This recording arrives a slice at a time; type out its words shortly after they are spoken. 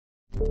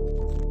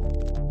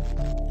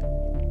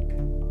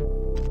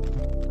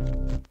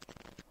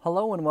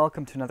Hello and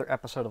welcome to another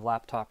episode of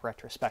Laptop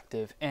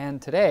Retrospective,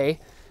 and today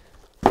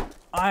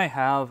I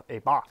have a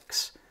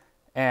box,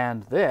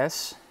 and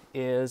this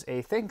is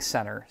a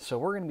ThinkCentre, so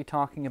we're going to be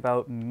talking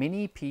about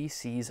mini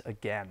PCs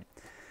again.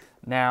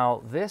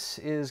 Now this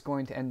is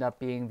going to end up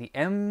being the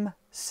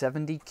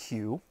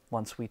M70q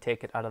once we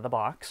take it out of the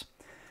box,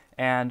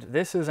 and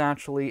this is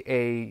actually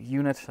a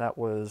unit that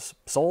was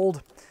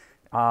sold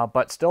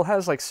but still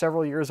has like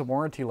several years of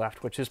warranty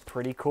left, which is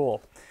pretty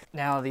cool.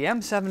 Now the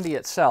M70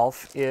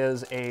 itself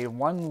is a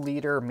 1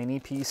 liter mini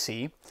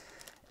PC,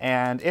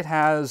 and it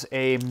has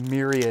a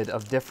myriad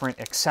of different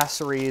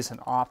accessories and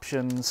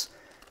options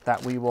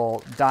that we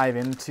will dive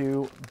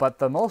into, but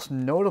the most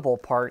notable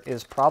part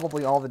is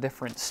probably all the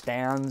different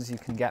stands. You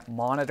can get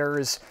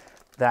monitors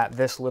that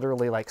this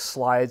literally like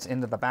slides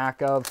into the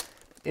back of.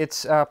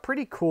 It's a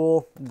pretty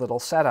cool little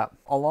setup.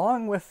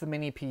 Along with the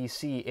mini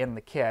PC in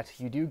the kit,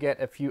 you do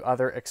get a few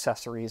other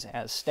accessories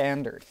as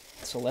standard.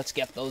 So let's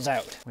get those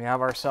out. We have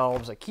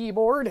ourselves a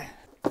keyboard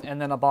and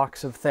then a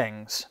box of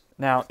things.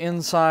 Now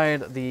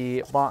inside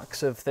the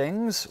box of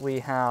things,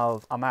 we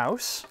have a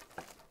mouse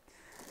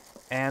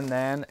and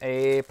then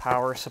a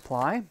power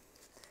supply.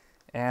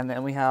 And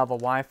then we have a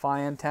Wi-Fi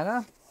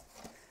antenna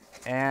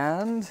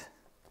and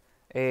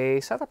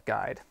a setup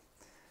guide.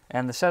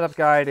 And the setup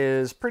guide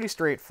is pretty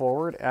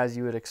straightforward, as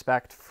you would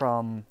expect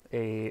from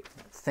a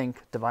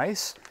Think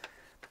device.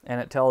 And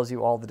it tells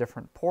you all the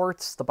different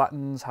ports, the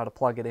buttons, how to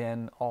plug it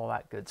in, all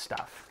that good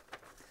stuff.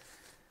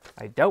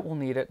 I doubt we'll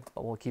need it,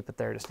 but we'll keep it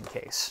there just in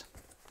case.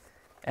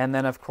 And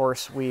then, of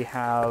course, we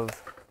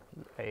have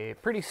a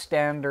pretty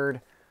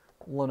standard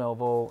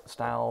Lenovo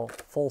style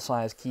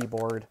full-size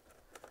keyboard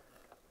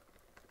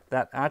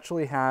that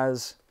actually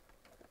has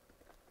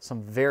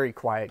some very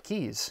quiet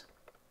keys.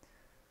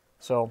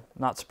 So,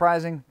 not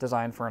surprising,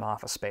 designed for an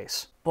office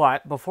space.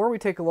 But before we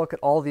take a look at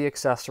all the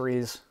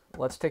accessories,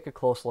 let's take a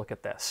close look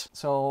at this.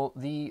 So,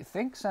 the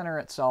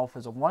ThinkCentre itself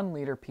is a 1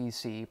 liter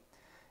PC,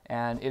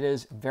 and it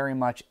is very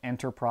much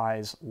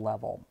enterprise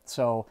level.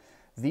 So,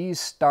 these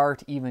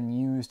start even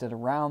used at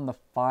around the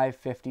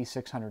 $550,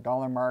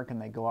 $600 mark, and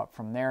they go up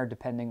from there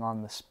depending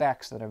on the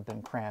specs that have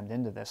been crammed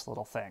into this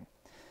little thing.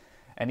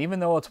 And even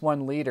though it's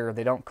 1 liter,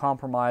 they don't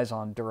compromise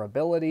on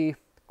durability,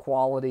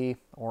 quality,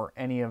 or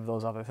any of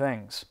those other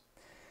ththings.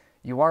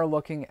 You are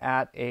looking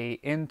at a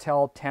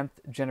Intel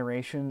 10th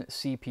generation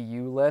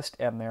CPU list,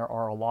 and there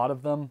are a lot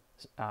of them.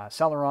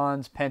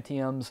 Celerons,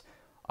 Pentiums,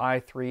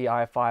 i3,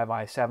 i5,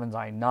 i7s,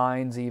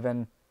 i9s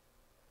even.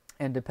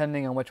 And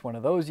depending on which one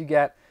of those you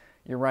get,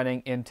 you're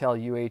running Intel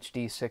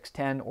UHD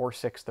 610 or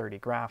 630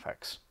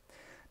 graphics.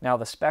 Now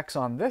the specs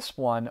on this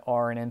one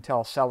are an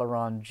Intel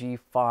Celeron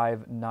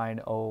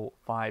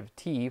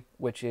G5905T,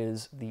 which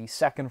is the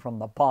second from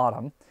the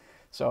bottom,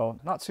 so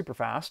not super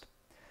fast.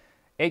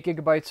 8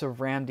 gigabytes of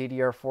RAM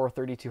DDR4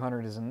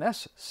 3200 is in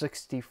this,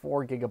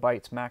 64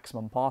 gigabytes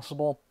maximum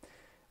possible.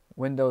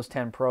 Windows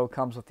 10 Pro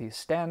comes with the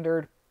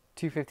standard,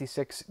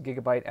 256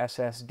 gigabyte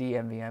SSD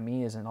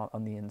NVMe is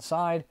on the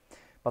inside,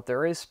 but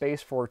there is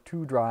space for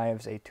 2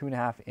 drives, a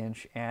 2.5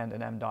 inch and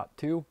an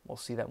M.2. We'll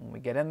see that when we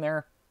get in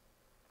there.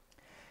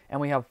 And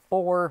we have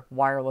 4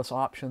 wireless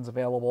options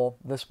available.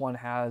 This one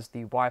has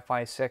the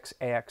Wi-Fi 6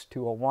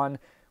 AX201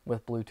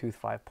 with Bluetooth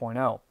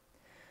 5.0.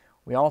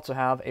 We also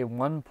have a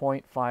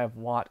 1.5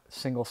 watt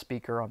single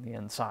speaker on the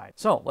inside.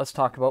 So let's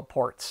talk about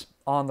ports.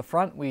 On the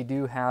front, we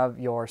do have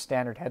your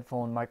standard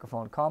headphone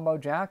microphone combo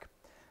jack,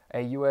 a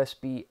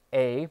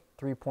USB-A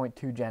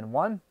 3.2 Gen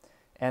 1,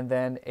 and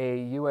then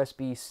a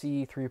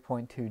USB-C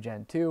 3.2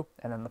 Gen 2,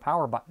 and then the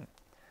power button.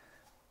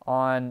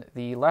 On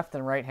the left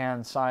and right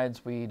hand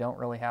sides, we don't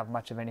really have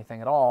much of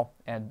anything at all,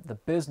 and the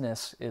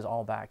business is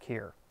all back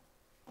here.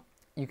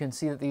 You can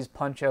see that these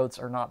punch outs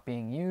are not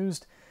being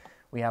used.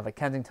 We have a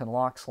Kensington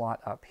lock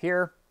slot up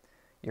here.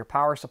 Your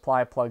power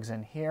supply plugs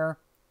in here.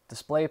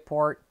 Display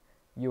port,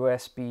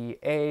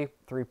 USB-A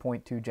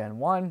 3.2 Gen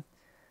 1,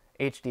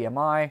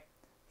 HDMI,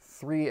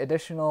 3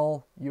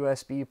 additional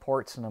USB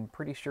ports, and I'm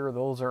pretty sure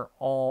those are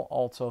all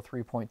also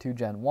 3.2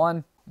 Gen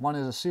 1. One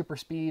is a super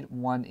speed,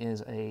 one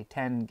is a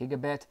 10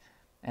 gigabit,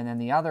 and then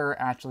the other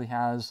actually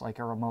has like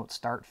a remote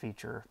start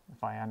feature,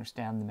 if I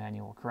understand the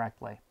manual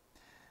correctly.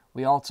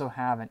 We also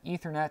have an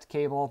Ethernet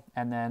cable,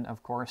 and then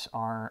of course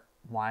our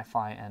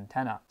Wi-Fi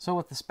antenna. So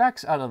with the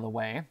specs out of the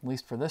way, at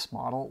least for this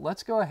model,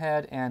 let's go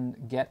ahead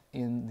and get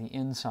in the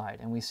inside.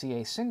 And we see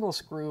a single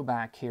screw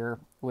back here,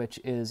 which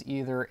is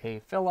either a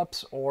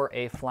Phillips or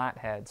a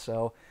flathead.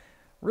 So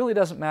really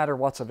doesn't matter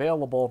what's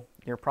available,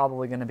 you're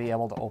probably going to be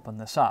able to open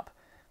this up.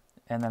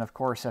 And then of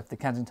course, if the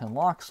Kensington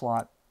lock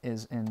slot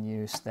is in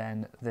use,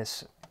 then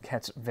this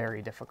gets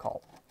very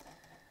difficult.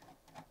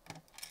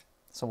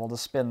 So we'll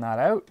just spin that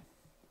out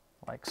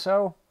like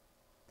so.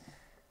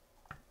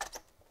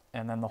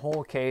 And then the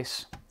whole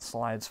case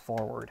slides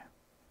forward.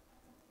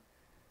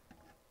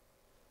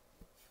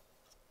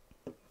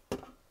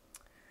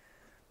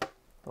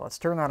 So let's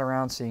turn that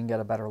around so you can get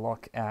a better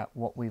look at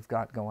what we've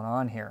got going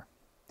on here.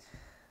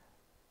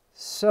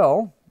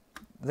 So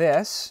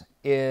this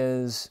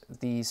is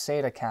the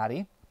SATA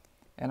caddy,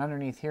 And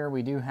underneath here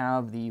we do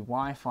have the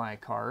Wi-Fi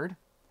card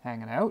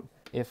hanging out.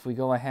 If we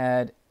go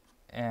ahead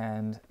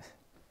and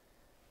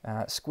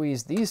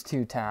squeeze these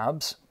two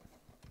tabs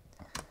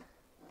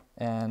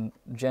and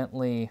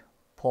gently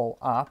pull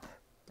up,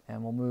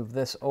 and we'll move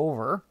this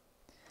over,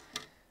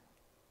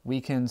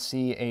 we can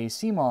see a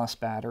CMOS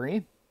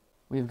battery.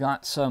 We've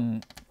got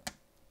some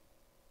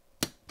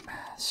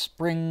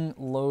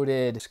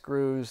spring-loaded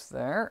screws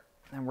there,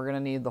 and we're going to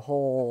need the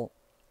whole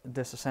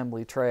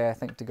disassembly tray, I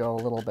think, to go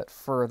a little bit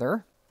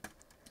further.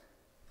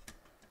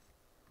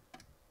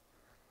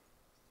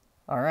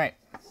 All right,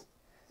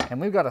 and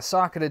we've got a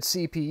socketed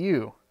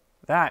CPU.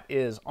 That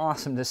is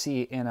awesome to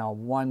see in a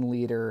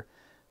 1-liter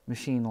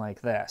machine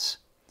like this.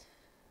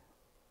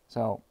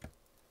 So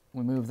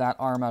we move that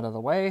arm out of the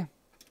way,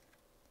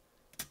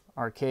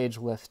 our cage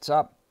lifts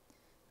up,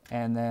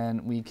 and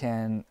then we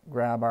can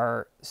grab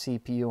our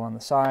CPU on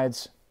the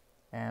sides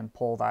and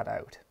pull that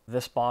out.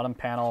 This bottom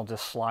panel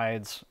just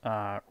slides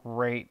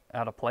right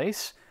out of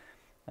place,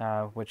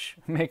 which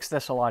makes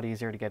this a lot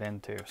easier to get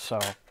into. So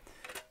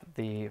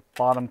the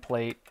bottom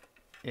plate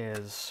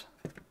is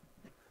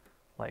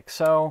like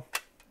so.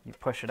 You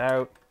push it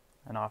out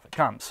and off it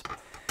comes.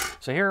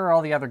 So here are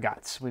all the other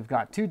guts. We've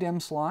got 2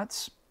 DIMM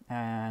slots,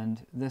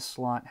 and this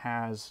slot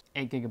has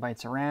 8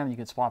 gigabytes of RAM. You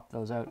could swap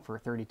those out for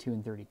 32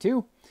 and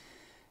 32.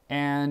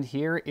 And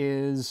here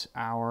is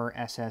our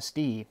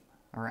SSD,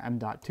 or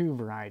M.2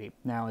 variety.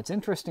 Now it's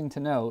interesting to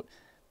note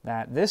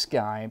that this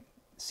guy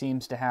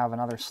seems to have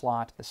another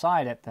slot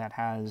beside it that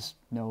has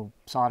no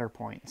solder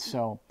points.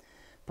 So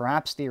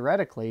perhaps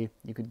theoretically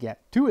you could get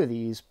 2 of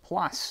these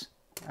plus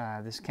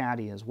this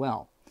caddy as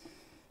well.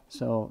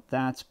 So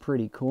that's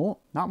pretty cool.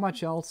 Not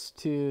much else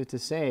to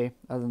say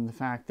other than the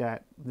fact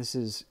that this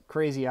is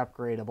crazy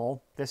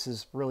upgradable. This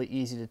is really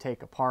easy to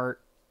take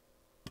apart.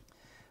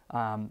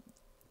 And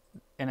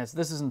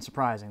this isn't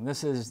surprising.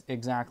 This is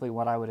exactly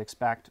what I would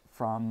expect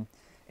from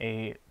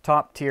a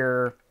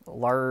top-tier,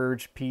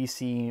 large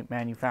PC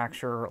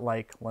manufacturer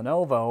like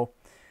Lenovo,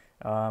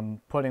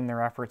 putting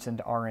their efforts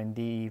into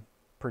R&D,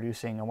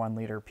 producing a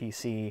 1-liter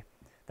PC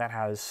that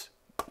has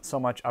so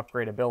much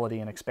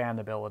upgradability and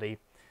expandability,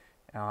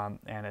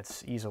 and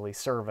it's easily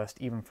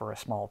serviced even for a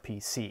small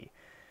PC.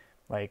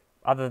 Like,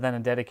 other than a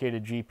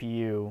dedicated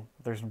GPU,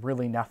 there's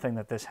really nothing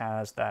that this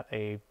has that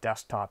a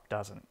desktop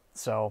doesn't.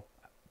 So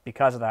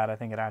because of that, I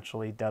think it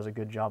actually does a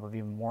good job of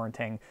even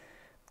warranting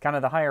kind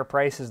of the higher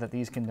prices that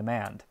these can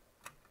demand.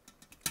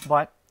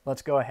 But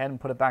let's go ahead and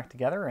put it back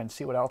together and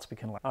see what else we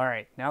can learn. All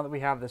right, now that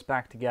we have this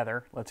back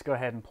together, let's go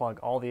ahead and plug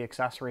all the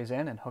accessories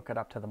in and hook it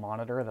up to the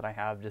monitor that I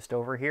have just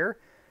over here,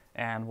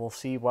 and we'll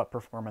see what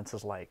performance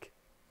is like.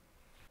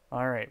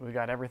 All right, we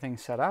got everything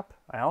set up.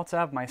 I also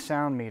have my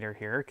sound meter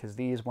here because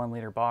these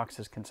 1-liter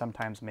boxes can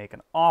sometimes make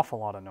an awful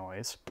lot of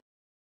noise.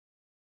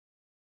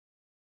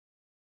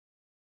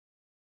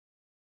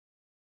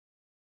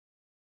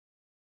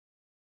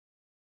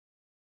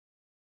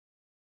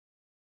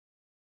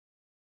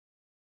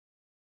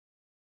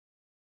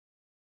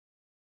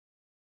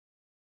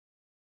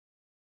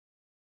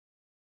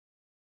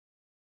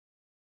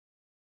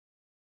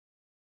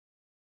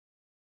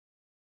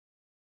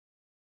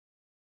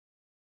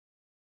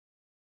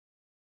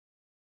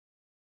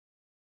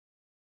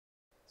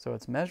 So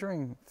it's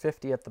measuring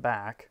 50 at the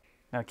back.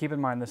 Now keep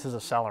in mind this is a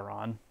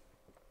Celeron.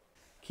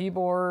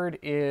 Keyboard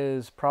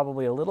is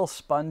probably a little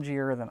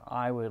spongier than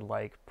I would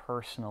like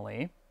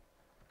personally.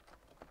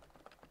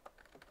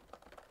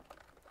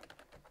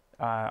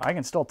 I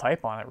can still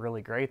type on it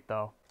really great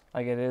though.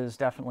 Like, it is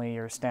definitely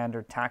your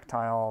standard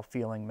tactile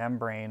feeling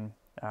membrane.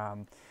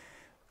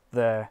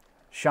 The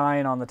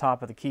shine on the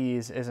top of the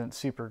keys isn't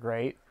super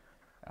great.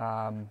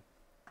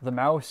 The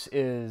mouse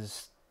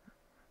is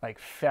like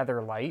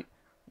feather light,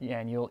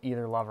 and you'll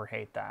either love or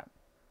hate that.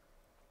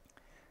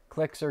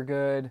 Clicks are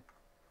good,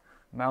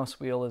 mouse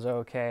wheel is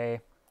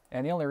okay,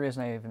 and the only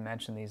reason I even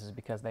mention these is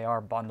because they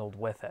are bundled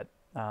with it.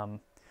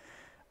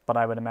 But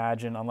I would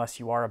imagine, unless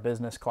you are a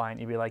business client,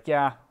 you'd be like,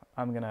 yeah,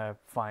 I'm gonna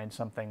find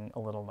something a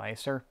little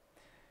nicer.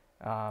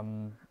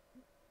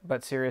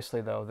 But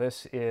seriously though,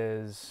 this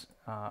is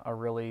a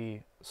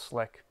really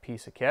slick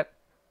piece of kit.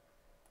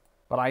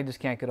 But I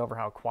just can't get over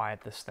how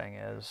quiet this thing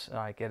is.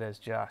 Like, it is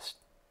just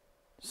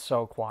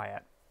so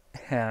quiet.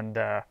 And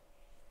that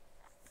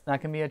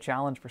can be a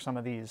challenge for some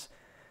of these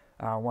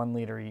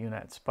 1-liter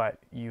units, but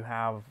you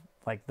have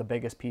like the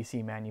biggest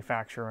PC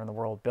manufacturer in the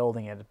world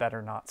building it. It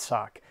better not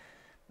suck.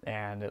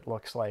 And it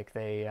looks like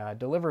they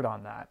delivered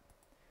on that.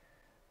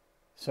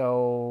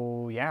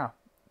 So yeah,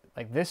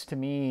 like, this to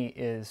me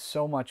is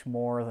so much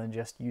more than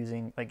just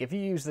using, like, if you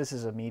use this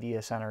as a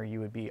media center, you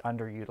would be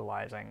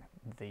underutilizing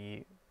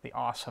the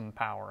awesome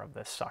power of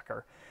this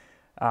sucker.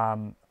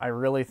 I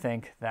really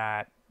think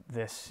that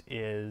this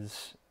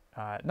is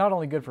not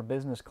only good for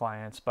business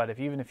clients, but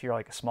even if you're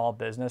like a small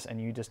business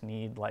and you just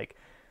need like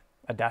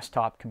a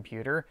desktop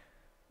computer,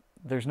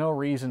 there's no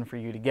reason for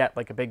you to get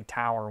like a big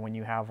tower when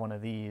you have one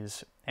of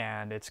these,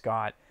 and it's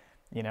got,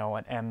 you know,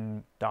 an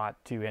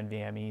M.2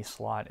 NVMe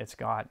slot. It's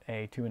got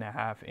a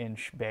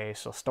 2.5-inch base,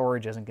 so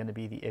storage isn't going to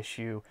be the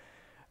issue.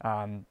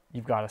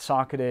 You've got a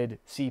socketed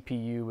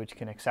CPU, which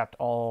can accept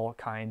all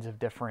kinds of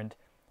different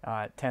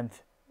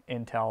 10th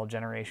Intel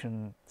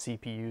generation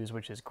CPUs,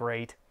 which is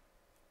great.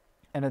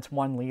 And it's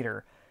 1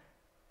 liter.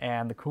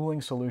 And the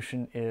cooling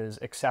solution is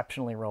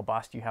exceptionally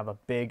robust. You have a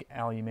big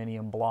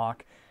aluminum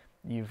block.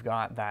 You've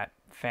got that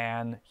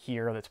fan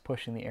here that's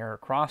pushing the air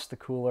across the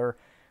cooler.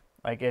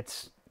 Like,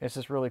 it's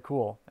just really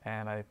cool.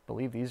 And I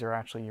believe these are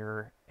actually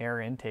your air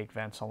intake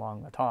vents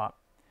along the top.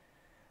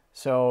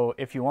 So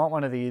if you want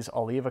one of these,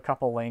 I'll leave a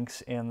couple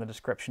links in the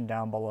description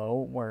down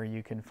below where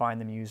you can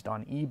find them used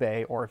on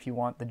eBay, or if you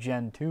want the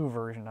Gen 2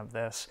 version of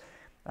this,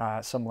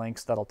 some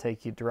links that'll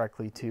take you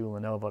directly to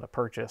Lenovo to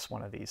purchase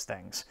one of these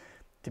things.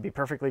 To be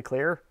perfectly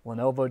clear,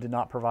 Lenovo did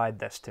not provide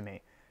this to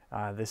me.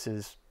 This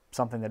is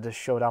something that just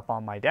showed up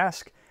on my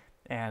desk,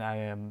 and I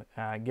am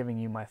giving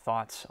you my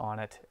thoughts on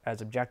it as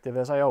objective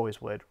as I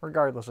always would,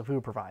 regardless of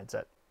who provides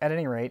it. At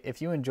any rate,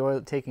 if you enjoy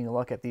taking a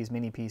look at these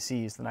mini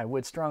PCs, then I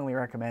would strongly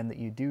recommend that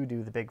you do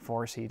the Big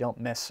 4 so you don't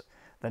miss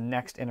the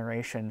next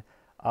iteration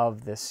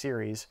of this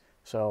series.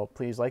 So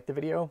please like the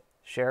video,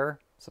 share,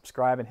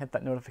 subscribe, and hit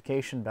that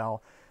notification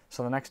bell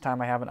so the next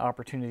time I have an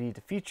opportunity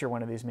to feature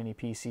one of these mini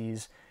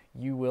PCs,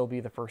 you will be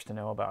the first to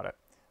know about it.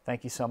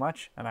 Thank you so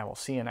much, and I will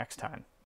see you next time.